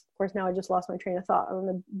course, now I just lost my train of thought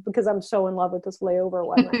because I'm so in love with this layover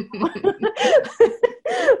one right now.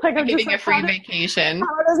 Like, I'm getting just like, a free vacation.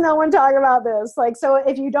 How does no one talk about this? Like, so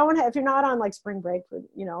if you're not on like spring break, for, if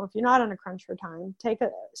you're not on a crunch for time,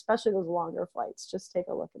 especially those longer flights, just take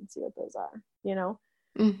a look and see what those are,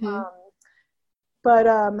 Mm-hmm.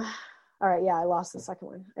 All right. Yeah, I lost the second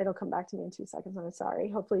one. It'll come back to me in 2 seconds. I'm sorry.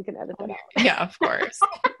 Hopefully you can edit that out. Yeah, of course.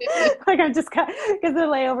 Like, I'm just, because the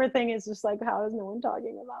layover thing is just like, how is no one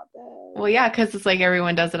talking about this? Well, yeah, because it's like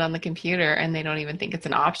everyone does it on the computer and they don't even think it's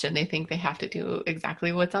an option. They think they have to do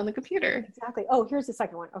exactly what's on the computer. Exactly. Oh, here's the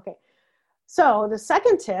second one. Okay. So the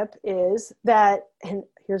second tip is that, and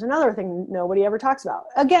here's another thing nobody ever talks about.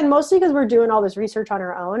 Again, mostly because we're doing all this research on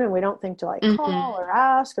our own and we don't think to like mm-hmm. call or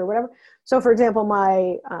ask or whatever. So for example,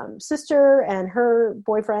 my sister and her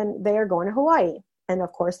boyfriend, they are going to Hawaii. And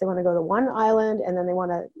of course they want to go to one island and then they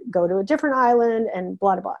want to go to a different island and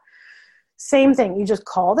blah, blah, blah. Same thing. You just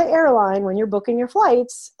call the airline when you're booking your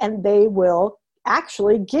flights and they will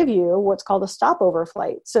actually give you what's called a stopover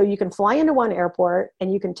flight. So you can fly into one airport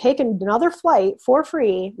and you can take another flight for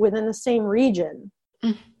free within the same region.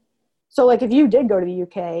 Mm. So like if you did go to the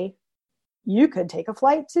UK, you could take a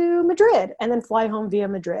flight to Madrid and then fly home via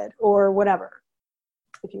Madrid or whatever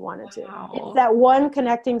if you wanted to. Wow. It's that one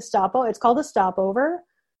connecting stopover. It's called a stopover.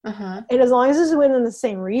 Uh-huh. And as long as it's within the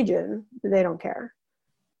same region, they don't care.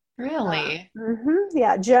 Really?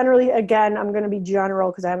 Yeah. Generally, again, I'm going to be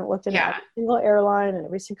general because I haven't looked at every single airline and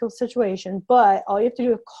every single situation, but all you have to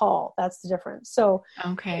do is call. That's the difference. So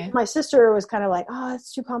okay. My sister was kind of like, oh,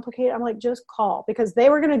 it's too complicated. I'm like, just call, because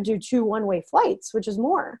they were going to do 2 one-way flights, which is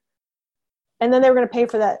more. And then they were going to pay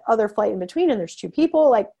for that other flight in between. And there's 2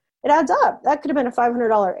 people. Like, it adds up. That could have been a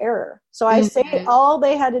 $500 error. So I say all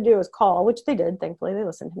they had to do was call, which they did. Thankfully, they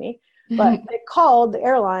listened to me. But they called the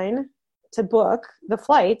airline to book the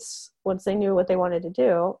flights once they knew what they wanted to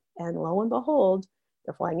do. And lo and behold,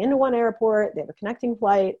 they're flying into one airport. They have a connecting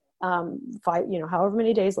flight, however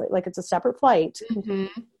many days late, like it's a separate flight. Mm-hmm.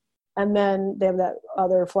 And then they have that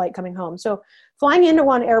other flight coming home. So flying into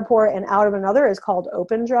one airport and out of another is called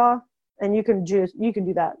open jaw. And you can do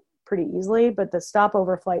that pretty easily, but the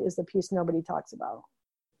stopover flight is the piece nobody talks about.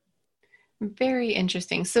 Very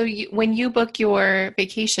interesting. So when you book your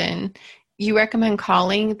vacation, you recommend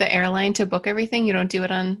calling the airline to book everything? You don't do it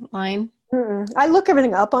online? I look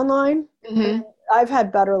everything up online. Mm-hmm. I've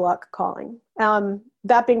had better luck calling.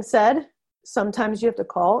 That being said, sometimes you have to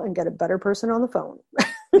call and get a better person on the phone.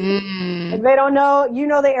 If they don't know,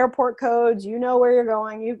 the airport codes, where you're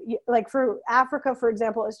going. You like for Africa, for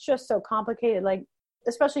example, it's just so complicated. Like,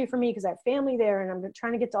 especially for me, because I have family there and I'm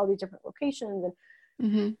trying to get to all these different locations.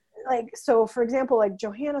 And like, so for example, like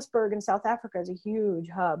Johannesburg in South Africa is a huge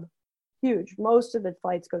hub. Huge. Most of the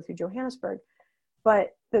flights go through Johannesburg.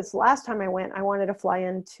 But this last time I went, I wanted to fly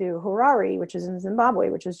into Harare, which is in Zimbabwe,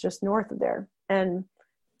 which is just north of there. And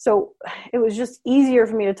so it was just easier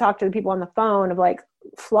for me to talk to the people on the phone of like,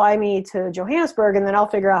 fly me to Johannesburg and then I'll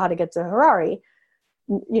figure out how to get to Harare,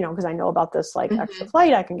 because I know about this like extra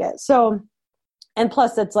flight I can get. So, and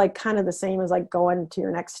plus it's like kind of the same as like going to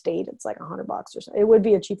your next state. It's like $100 or something. It would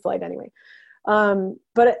be a cheap flight anyway.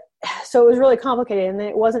 So it was really complicated. And then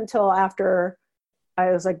it wasn't until after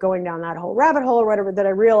I was like going down that whole rabbit hole or whatever that I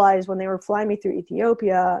realized when they were flying me through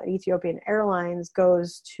Ethiopia, Ethiopian Airlines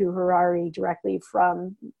goes to Harare directly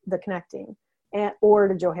from the connecting or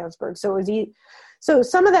to Johannesburg. So it was so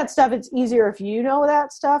some of that stuff, it's easier if you know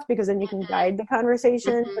that stuff because then you can guide the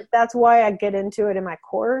conversation. But that's why I get into it in my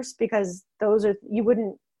course, because you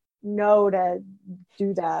wouldn't know to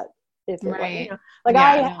do that if it was, Right. like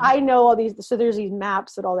Yeah, no. I know all these, so there's these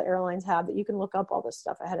maps that all the airlines have that you can look up all this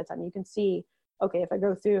stuff ahead of time. You can see, okay, if I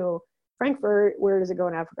go through Frankfurt, where does it go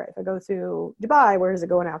in Africa? If I go through Dubai, where does it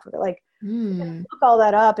go in Africa? Like, you can look all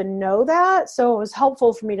that up and know that. So it was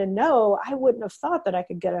helpful for me to know. I wouldn't have thought that I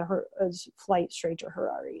could get a flight straight to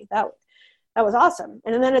Harare. That was awesome.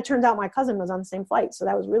 And then it turns out my cousin was on the same flight. So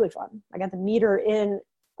that was really fun. I got to meet her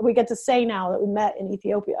we get to say now that we met in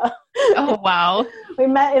Ethiopia. Oh, wow. We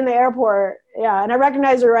met in the airport. Yeah. And I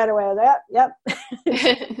recognized her right away. I was like,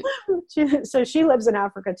 yep. So she lives in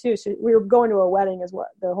Africa too. So we were going to a wedding is what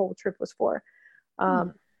the whole trip was for.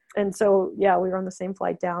 And so, yeah, we were on the same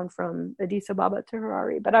flight down from Addis Ababa to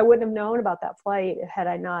Harare, but I wouldn't have known about that flight had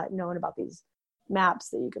I not known about these maps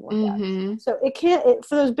that you can look at. So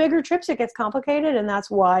for those bigger trips, it gets complicated. And that's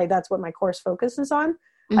what my course focuses on.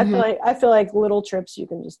 I feel like little trips, you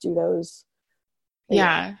can just do those.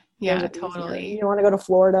 Yeah. Yeah, totally. You don't want to go to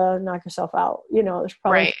Florida, knock yourself out. There's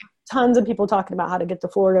probably tons of people talking about how to get to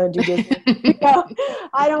Florida and do Disney.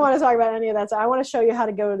 I don't want to talk about any of that. So I want to show you how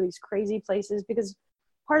to go to these crazy places, because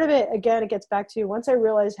part of it, again, it gets back to once I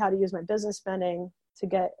realized how to use my business spending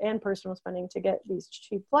and personal spending to get these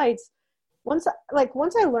cheap flights. Once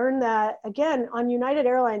I learned that, again, on United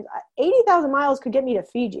Airlines, 80,000 miles could get me to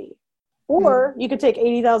Fiji. Or you could take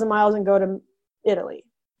 80,000 miles and go to Italy.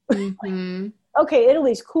 Okay,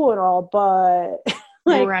 Italy's cool and all, but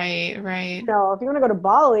right. If you want to go to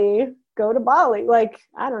Bali, go to Bali.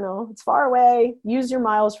 I don't know, it's far away. Use your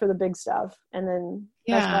miles for the big stuff, and then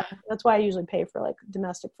that's why I usually pay for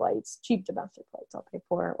domestic flights, cheap domestic flights. I'll pay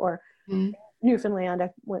for, or Newfoundland.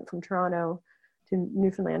 I went from Toronto to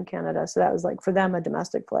Newfoundland, Canada. So that was for them a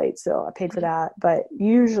domestic flight. So I paid for that. But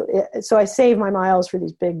usually, so I save my miles for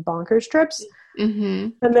these big bonkers trips.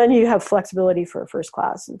 And then you have flexibility for first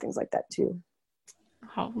class and things like that too.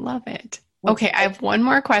 Oh, love it. Okay. I have one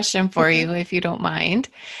more question for you, if you don't mind.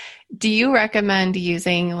 Do you recommend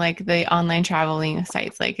using the online traveling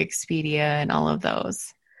sites like Expedia and all of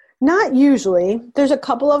those? Not usually. There's a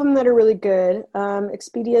couple of them that are really good.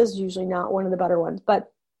 Expedia is usually not one of the better ones,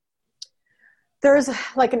 but there's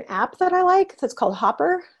an app that I like that's called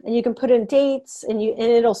Hopper, and you can put in dates and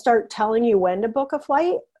it'll start telling you when to book a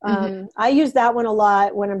flight. I use that one a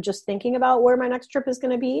lot when I'm just thinking about where my next trip is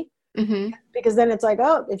going to be, because then it's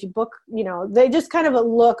if you book, they just kind of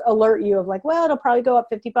alert you of well, it'll probably go up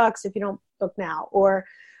 $50 if you don't book now, or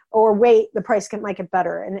wait, the price might get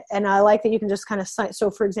better. And I like that you can just kind of sign. So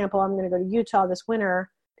for example, I'm going to go to Utah this winter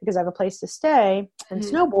because I have a place to stay and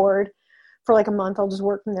snowboard for a month. I'll just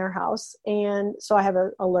work from their house. And so I have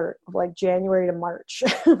an alert of January to March,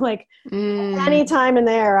 any time in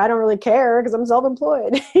there. I don't really care because I'm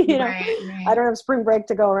self-employed. I don't have spring break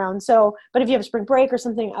to go around. So, but if you have spring break or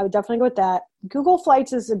something, I would definitely go with that. Google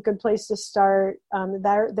Flights is a good place to start.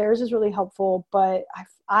 Theirs is really helpful, but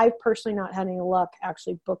I've personally not had any luck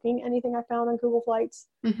actually booking anything I found on Google Flights.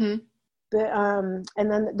 And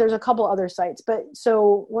then there's a couple other sites, but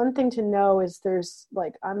so one thing to know is there's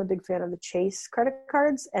I'm a big fan of the Chase credit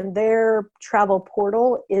cards, and their travel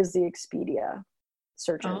portal is the Expedia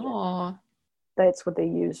search engine. That's what they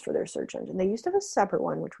use for their search engine. They used to have a separate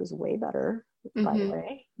one, which was way better, by the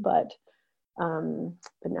way, but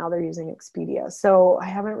now they're using Expedia. So I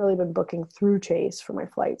haven't really been booking through Chase for my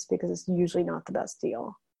flights because it's usually not the best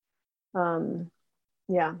deal.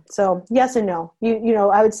 Yeah. So yes and no.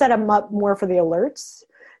 I would set them up more for the alerts.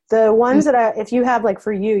 The ones that if you have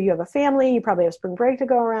for you have a family, you probably have spring break to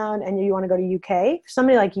go around, and you want to go to UK. For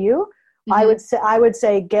somebody like you, I would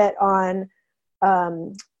say get on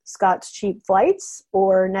Scott's Cheap Flights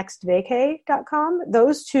or nextvacay.com.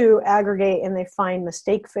 Those two aggregate and they find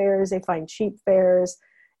mistake fares, they find cheap fares,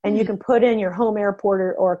 and you can put in your home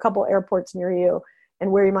airport or a couple airports near you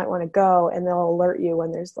and where you might want to go, and they'll alert you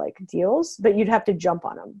when there's deals, but you'd have to jump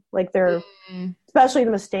on them. They're especially the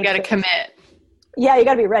mistake. You got to commit. Yeah, you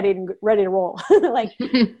got to be ready to roll.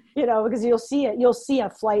 Because you'll see a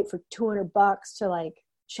flight for $200 to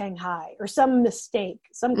Shanghai or some mistake,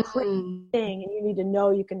 some crazy thing, and you need to know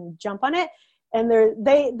you can jump on it. And their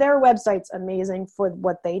website's amazing for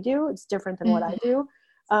what they do. It's different than what I do.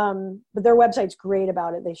 But their website's great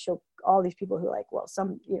about it. They show all these people who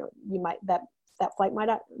you might that flight might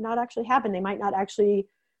not actually happen. They might not actually,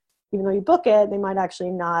 even though you book it, they might actually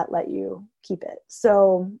not let you keep it.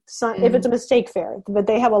 So if it's a mistake fare, but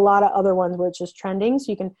they have a lot of other ones where it's just trending.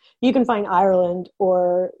 So you can find Ireland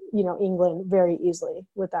or, England very easily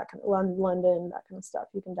with that kind of London, that kind of stuff.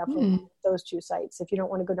 You can definitely those two sites if you don't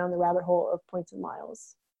want to go down the rabbit hole of points and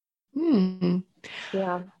miles. Hmm.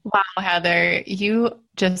 Yeah. Wow, Heather, you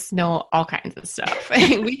just know all kinds of stuff.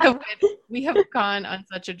 We have gone on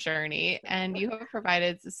such a journey and you have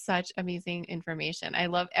provided such amazing information. I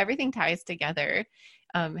love everything ties together.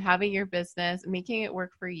 Having your business, making it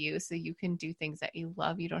work for you so you can do things that you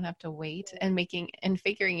love. You don't have to wait and making and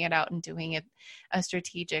figuring it out and doing it a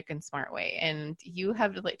strategic and smart way. And you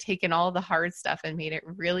have like taken all the hard stuff and made it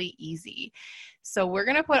really easy. So we're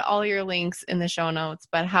going to put all your links in the show notes,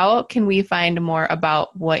 but how can we find more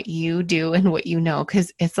about what you do and what you know?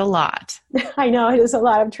 Because it's a lot. I know it is a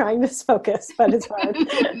lot. I'm trying to focus, but it's hard.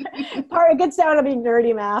 It gets down to being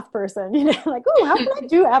nerdy math person, like, oh, how can I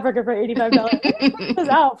do Africa for $85? I was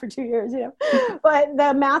out for 2 years, But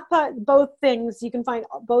the math part, both things, you can find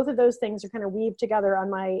both of those things are kind of weaved together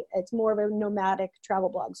on it's more of a nomadic travel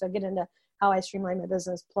blog. So I get into how I streamline my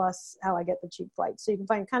business plus how I get the cheap flights. So you can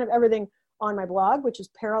find kind of everything on my blog, which is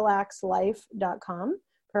parallaxlife.com.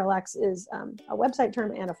 Parallax is a website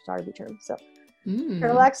term and a photography term. So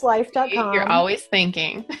parallaxlife.com. You're always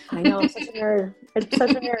thinking. I know, I'm such a nerd. It's such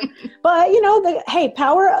a nerd. But,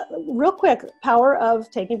 real quick, power of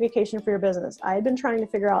taking vacation for your business. I had been trying to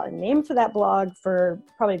figure out a name for that blog for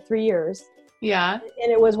probably 3 years. Yeah.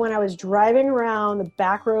 And it was when I was driving around the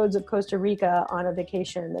back roads of Costa Rica on a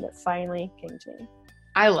vacation that it finally came to me.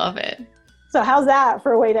 I love it. So how's that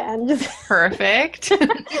for a way to end? Perfect.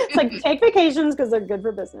 It's like take vacations because they're good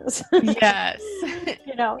for business. Yes.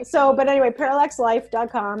 But anyway,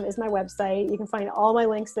 parallaxlife.com is my website. You can find all my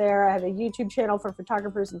links there. I have a YouTube channel for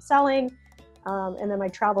photographers and selling. And then my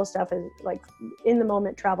travel stuff is like in the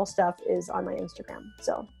moment travel stuff is on my Instagram.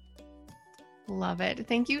 So. Love it.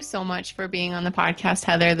 Thank you so much for being on the podcast,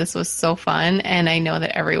 Heather. This was so fun. And I know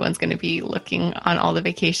that everyone's going to be looking on all the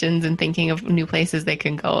vacations and thinking of new places they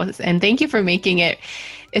can go. And thank you for making it.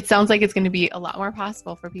 It sounds like it's going to be a lot more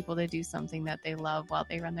possible for people to do something that they love while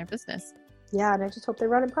they run their business. Yeah. And I just hope they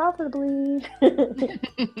run it profitably.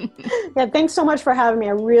 Yeah. Thanks so much for having me.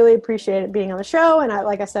 I really appreciate it being on the show. And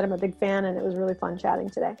like I said, I'm a big fan and it was really fun chatting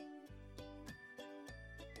today.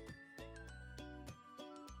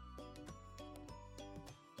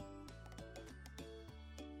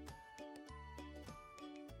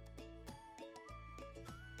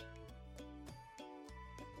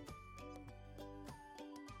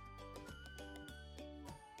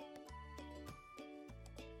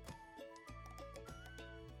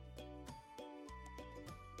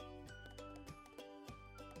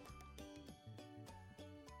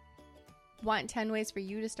 Want 10 ways for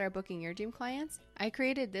you to start booking your dream clients? I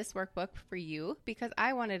created this workbook for you because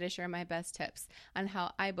I wanted to share my best tips on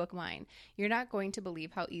how I book mine. You're not going to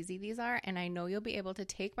believe how easy these are, and I know you'll be able to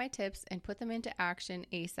take my tips and put them into action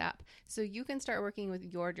ASAP so you can start working with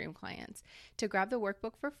your dream clients. To grab the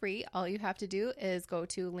workbook for free, all you have to do is go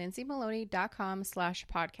to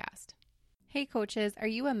lindsaymaloney.com/podcast. Hey coaches, are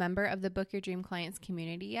you a member of the Book Your Dream Clients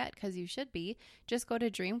community yet? Because you should be. Just go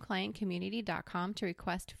to dreamclientcommunity.com to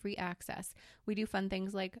request free access. We do fun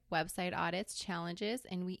things like website audits, challenges,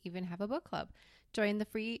 and we even have a book club. Join the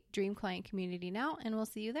free Dream Client community now, and we'll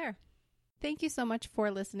see you there. Thank you so much for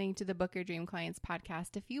listening to the Book Your Dream Clients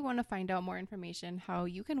podcast. If you want to find out more information how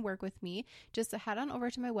you can work with me, just head on over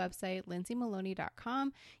to my website,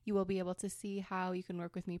 lindsaymaloney.com. You will be able to see how you can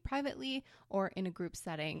work with me privately or in a group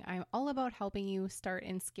setting. I'm all about helping you start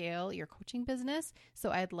and scale your coaching business, so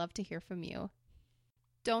I'd love to hear from you.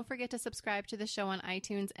 Don't forget to subscribe to the show on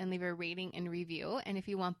iTunes and leave a rating and review. And if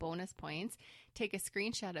you want bonus points, take a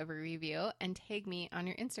screenshot of a review and tag me on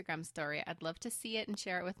your Instagram story. I'd love to see it and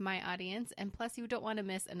share it with my audience. And plus, you don't want to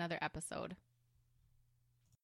miss another episode.